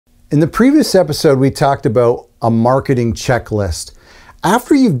In the previous episode, we talked about a marketing checklist.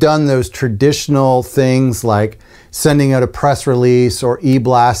 After you've done those traditional things like sending out a press release or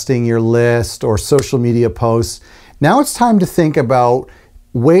e-blasting your list or social media posts, now it's time to think about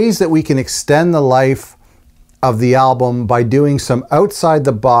ways that we can extend the life of the album by doing some outside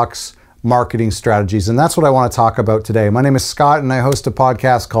the box marketing strategies. And that's what I want to talk about today. My name is Scott and I host a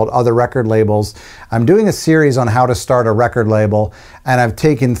podcast called Other Record Labels. I'm doing a series on how to start a record label, and I've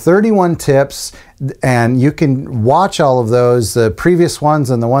taken 31 tips, and you can watch all of those, the previous ones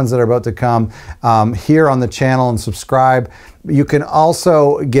and the ones that are about to come, here on the channel and subscribe. You can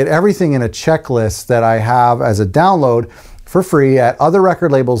also get everything in a checklist that I have as a download for free at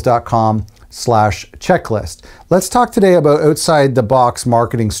otherrecordlabels.com/checklist. Let's talk today about outside the box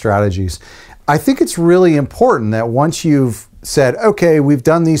marketing strategies. I think it's really important that once you've said, okay, we've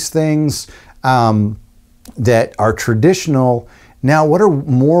done these things that are traditional, now what are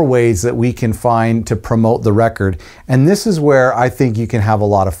more ways that we can find to promote the record? And this is where I think you can have a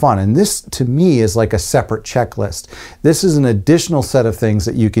lot of fun. And this, to me, is like a separate checklist. This is an additional set of things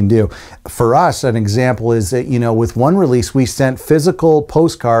that you can do. For us, an example is that, with one release, we sent physical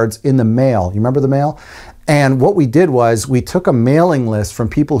postcards in the mail. You remember the mail? And what we did was we took a mailing list from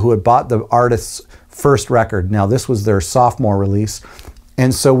people who had bought the artist's first record. Now, this was their sophomore release.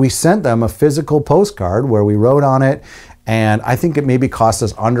 And so we sent them a physical postcard where we wrote on it, and I think it maybe cost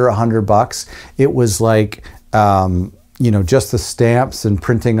us under $100. It was like, just the stamps and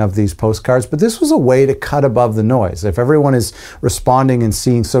printing of these postcards. But this was a way to cut above the noise. If everyone is responding and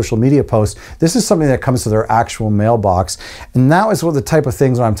seeing social media posts, this is something that comes to their actual mailbox. And that is what the type of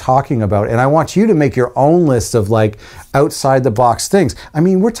things I'm talking about. And I want you to make your own list of like outside the box things. I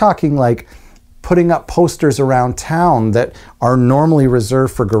mean, we're talking like putting up posters around town that are normally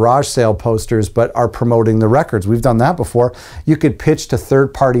reserved for garage sale posters but are promoting the records. We've done that before. You could pitch to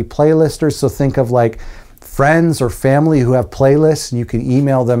third-party playlisters, so think of like friends or family who have playlists, and you can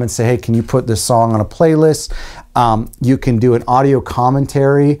email them and say, hey, can you put this song on a playlist? You can do an audio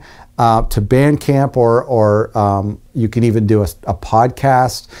commentary to Bandcamp, or you can even do a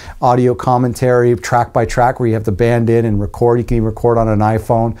podcast audio commentary track by track where you have the band in and record. You can even record on an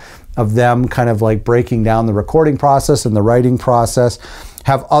iPhone of them kind of like breaking down the recording process and the writing process.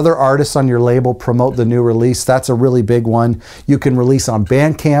 Have other artists on your label promote the new release. That's a really big one. You can release on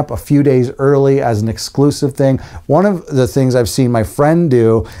Bandcamp a few days early as an exclusive thing. One of the things I've seen my friend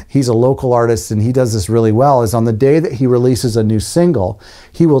do, he's a local artist and he does this really well, is on the day that he releases a new single,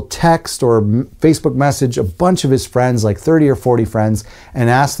 he will text or Facebook message a bunch of his friends, like 30 or 40 friends, and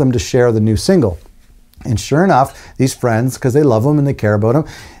ask them to share the new single. And sure enough, these friends, because they love him and they care about him,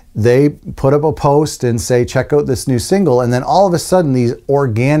 they put up a post and say, check out this new single. And then all of a sudden, these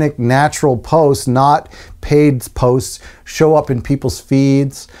organic, natural posts, not paid posts, show up in people's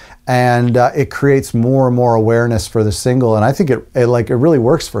feeds. And it creates more and more awareness for the single. And I think it really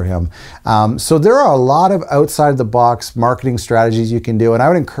works for him. So there are a lot of outside the box marketing strategies you can do. And I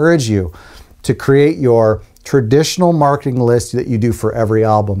would encourage you to create your traditional marketing list that you do for every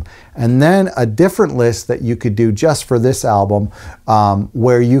album, and then a different list that you could do just for this album,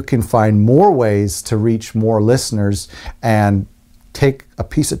 where you can find more ways to reach more listeners and take a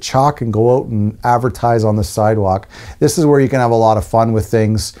piece of chalk and go out and advertise on the sidewalk. This is where you can have a lot of fun with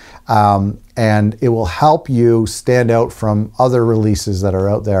things, and it will help you stand out from other releases that are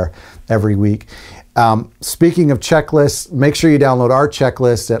out there every week. Speaking of checklists, make sure you download our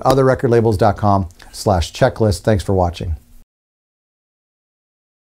checklist at otherrecordlabels.com/checklist. Thanks for watching.